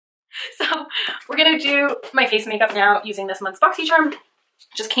So we're gonna do my face makeup now using this month's Boxycharm.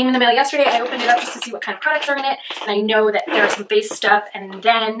 Just came in the mail yesterday. I opened it up just to see what kind of products are in it. And I know that there are some face stuff and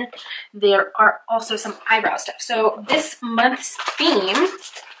then there are also some eyebrow stuff. So this month's theme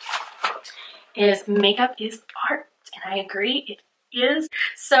is makeup is art. And I agree, it is.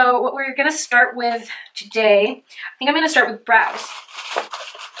 So what we're gonna start with today, I think I'm gonna start with brows.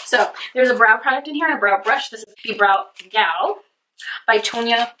 So there's a brow product in here and a brow brush. This is the BrowGal by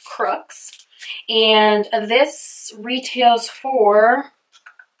Tonya Crooks. And this retails for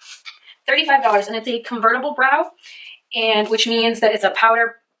 $35 and it's a convertible brow, and which means that it's a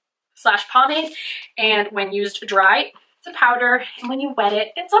powder slash pomade, and when used dry it's a powder, and when you wet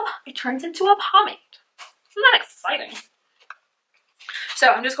it it turns into a pomade. Isn't that exciting? So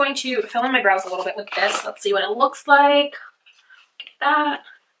I'm just going to fill in my brows a little bit with this. Let's see what it looks like. Look at that.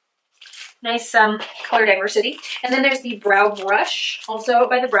 Nice color diversity. And then there's the brow brush, also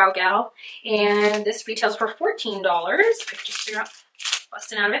by the BrowGal, and this retails for $14. If I could just figure out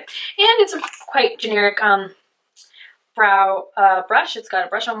busting out of it. And it's a quite generic brow brush. It's got a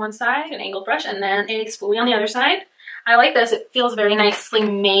brush on one side, an angled brush, and then a spoolie on the other side. I like this. It feels very nicely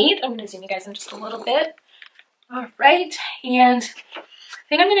made. I'm going to zoom you guys in just a little bit. All right, and I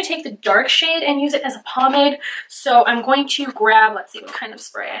think I'm going to take the dark shade and use it as a pomade. So I'm going to grab, let's see what kind of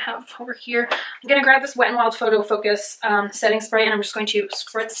spray I have over here. I'm going to grab this Wet n Wild Photo Focus setting spray, and I'm just going to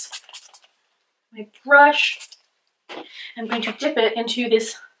spritz my brush. I'm going to dip it into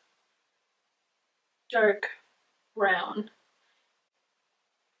this dark brown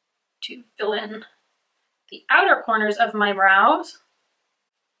to fill in the outer corners of my brows.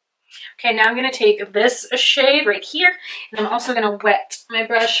 Okay, now I'm going to take this shade right here, and I'm also going to wet my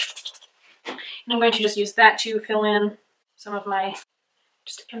brush, and I'm going to just use that to fill in some of my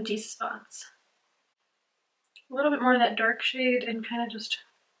just empty spots. A little bit more of that dark shade and kind of just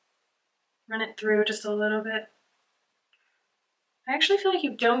run it through just a little bit. I actually feel like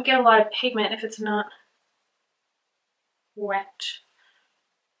you don't get a lot of pigment if it's not wet.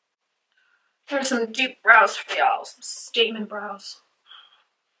 There's some deep brows for y'all, some statement brows.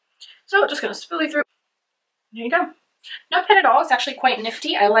 So just gonna spoolie through. There you go. Not bad at all. It's actually quite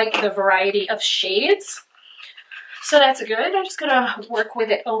nifty. I like the variety of shades. So that's good. I'm just gonna work with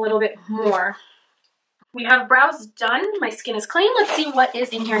it a little bit more. We have brows done. My skin is clean. Let's see what is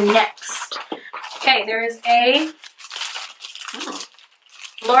in here next. Okay, there is a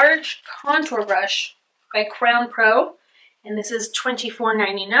large contour brush by Crown Pro, and this is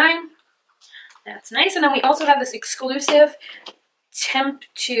 $24.99. That's nice. And then we also have this exclusive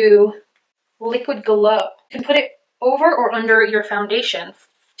Temptu Liquid Glow. You can put it over or under your foundation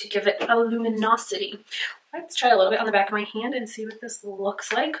to give it a luminosity. Let's try a little bit on the back of my hand and see what this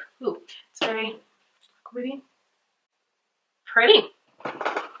looks like. Ooh, it's very liquidy. Pretty.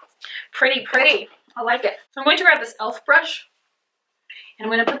 Pretty, pretty. I like it. So I'm going to grab this e.l.f. brush, and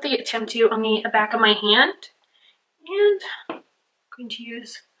I'm going to put the Temptu on the back of my hand, and I'm going to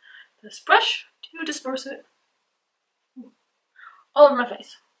use this brush to disperse it all over my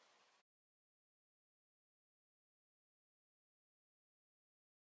face.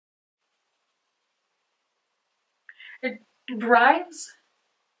 It dries,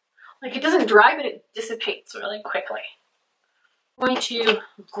 like it doesn't dry, but it dissipates really quickly. I'm going to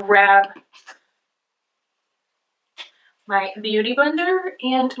grab my Beauty Blender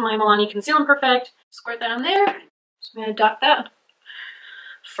and my Milani Conceal and Perfect, squirt that on there. So I'm going to dot that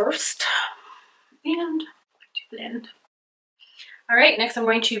first and blend. All right, next I'm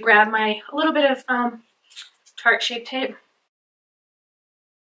going to grab a little bit of Tarte Shape Tape.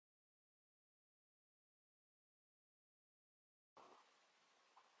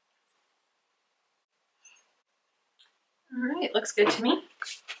 All right, looks good to me.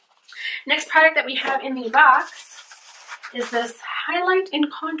 Next product that we have in the box is this Highlight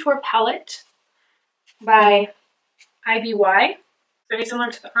and Contour Palette by IBY. Very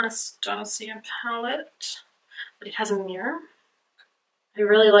similar to the Anastasia palette, but it has a mirror. I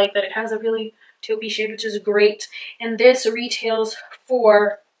really like that it has a really taupey shade, which is great. And this retails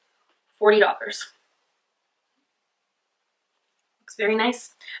for $40. Looks very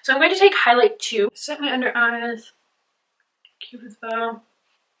nice. So I'm going to take Highlight 2, set my under eyes, Cupid's bow,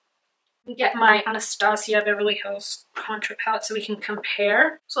 and get my Anastasia Beverly Hills contour palette so we can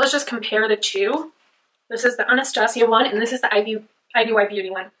compare. So let's just compare the two. This is the Anastasia one, and this is the IBY Beauty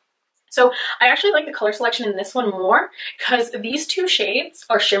one. So I actually like the color selection in this one more because these two shades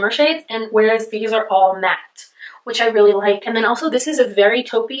are shimmer shades, and whereas these are all matte, which I really like. And then also this is a very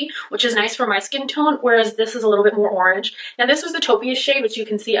taupey, which is nice for my skin tone, whereas this is a little bit more orange. Now this was the taupiest shade, which you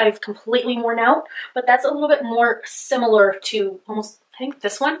can see I've completely worn out, but that's a little bit more similar to almost, think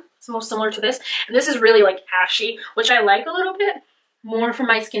this one is most similar to this. And this is really like ashy, which I like a little bit more for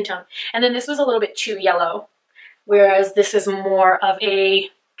my skin tone. And then this was a little bit too yellow, whereas this is more of a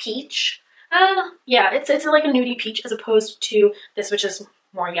peach. Yeah, it's like a nudie peach as opposed to this, which is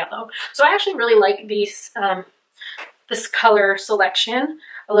more yellow. So I actually really like these, this color selection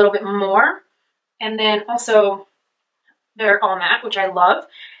a little bit more. And then also they're all matte, which I love,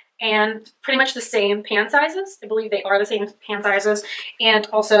 and pretty much the same pan sizes. I believe they are the same pan sizes, and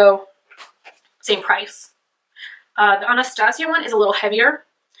also same price. The Anastasia one is a little heavier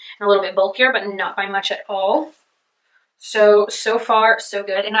and a little bit bulkier, but not by much at all. So far, so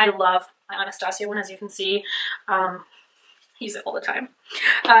good. And I love my Anastasia one, as you can see. Use it all the time.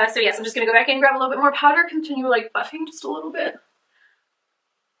 So yes, I'm just going to go back in, grab a little bit more powder, continue like buffing just a little bit.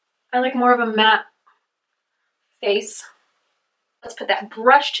 I like more of a matte face. Let's put that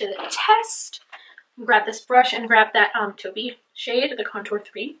brush to the test. Grab this brush and grab that taupey shade, the Contour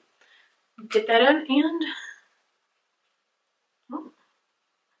 3. Dip that in and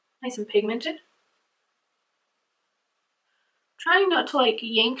nice and pigmented. Trying not to like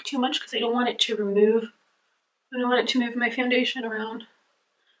yank too much because I don't want it to remove. I don't want it to move my foundation around.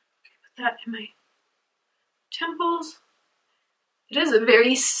 Okay, put that in my temples. It is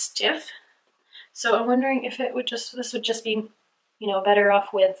very stiff, so I'm wondering if it would just, this would just be, you know, better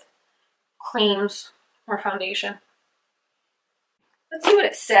off with creams or foundation. Let's see what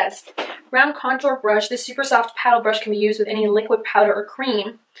it says. Round contour brush. This super soft paddle brush can be used with any liquid powder or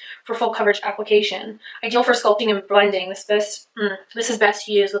cream for full coverage application. Ideal for sculpting and blending. This is best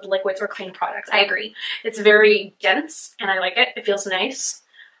used with liquids or cream products. I agree. It's very dense and I like it. It feels nice.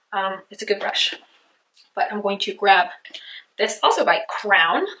 It's a good brush. But I'm going to grab this, also by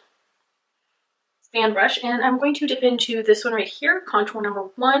Crown, fan brush, and I'm going to dip into this one right here, contour number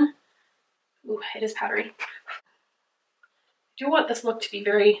 1. Ooh, it is powdery. I do want this look to be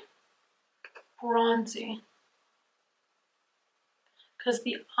very bronzy because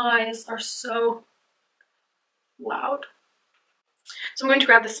the eyes are so loud. So I'm going to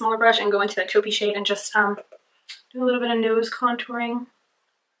grab the smaller brush and go into that taupey shade and just do a little bit of nose contouring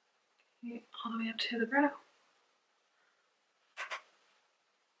all the way up to the brow.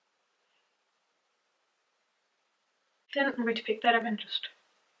 Then I'm going to pick that up and just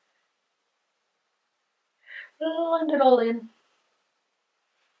blend it all in.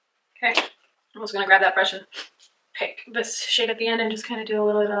 Okay, I'm just going to grab that brush and pick this shade at the end and just kind of do a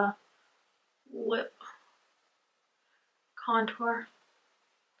little bit of lip contour.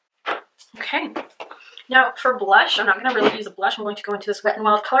 Okay, now for blush, I'm not going to really use a blush. I'm going to go into this Wet n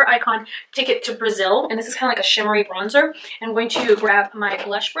Wild Color Icon, take it to Brazil, and this is kind of like a shimmery bronzer. I'm going to grab my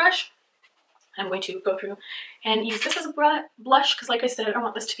blush brush. I'm going to go through and use this as a blush because, like I said, I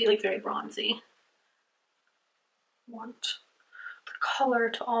want this to be like very bronzy. I want the color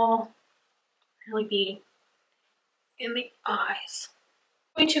to all really be in the eyes.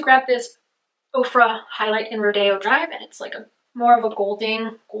 I'm going to grab this Ofra highlight in Rodeo Drive, and it's like a more of a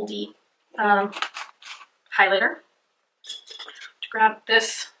goldy highlighter. To grab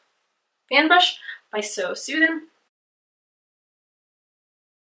this fan brush by So Soothin'.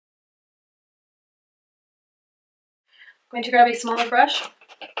 I'm going to grab a smaller brush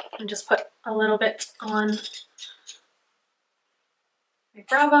and just put a little bit on my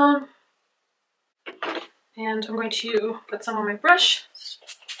brow bone. And I'm going to put some on my brush,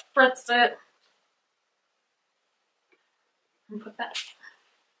 spritz it, and put that.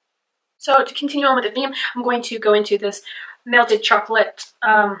 So to continue on with the theme, I'm going to go into this Melted Chocolate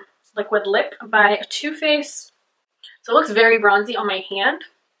Liquid Lip by Too Faced. So it looks very bronzy on my hand.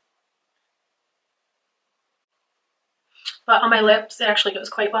 But on my lips, it actually goes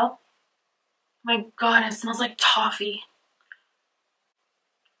quite well. My God, it smells like toffee.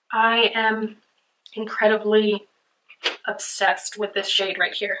 I am incredibly obsessed with this shade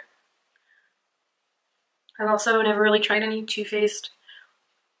right here. I've also never really tried any Too Faced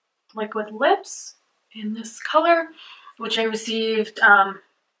liquid lips in this color, which I received, I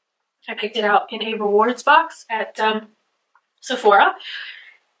picked it out in a rewards box at Sephora.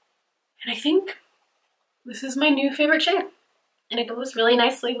 And I think this is my new favorite shade, and it goes really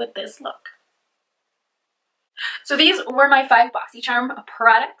nicely with this look. So these were my 5 Boxycharm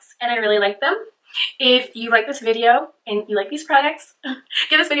products, and I really like them. If you like this video and you like these products,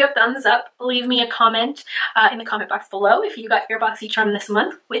 give this video a thumbs up. Leave me a comment in the comment box below if you got your Boxycharm this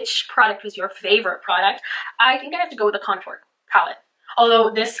month. Which product was your favorite product? I think I have to go with the Contour palette.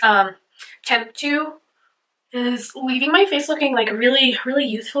 Although this Temptu is leaving my face looking like really, really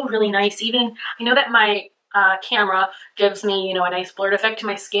youthful, really nice. Even, I know that my camera gives me, you know, a nice blurred effect to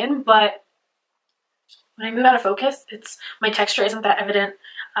my skin, but when I move out of focus, my texture isn't that evident.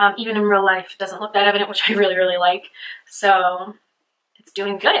 Even in real life, it doesn't look that evident, which I really, really like. So it's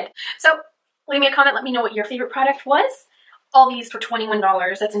doing good. So leave me a comment. Let me know what your favorite product was. All these for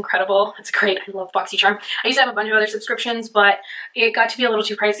 $21. That's incredible. That's great. I love Boxycharm. I used to have a bunch of other subscriptions, but it got to be a little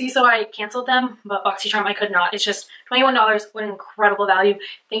too pricey, so I canceled them. But Boxycharm, I could not. It's just $21. What an incredible value.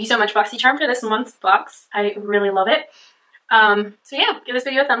 Thank you so much, Boxycharm, for this month's box. I really love it. So yeah, give this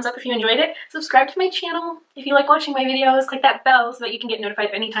video a thumbs up if you enjoyed it. Subscribe to my channel if you like watching my videos. Click that bell so that you can get notified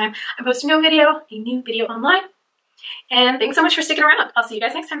anytime I post a new video online. And thanks so much for sticking around. I'll see you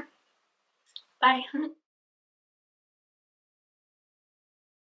guys next time. Bye.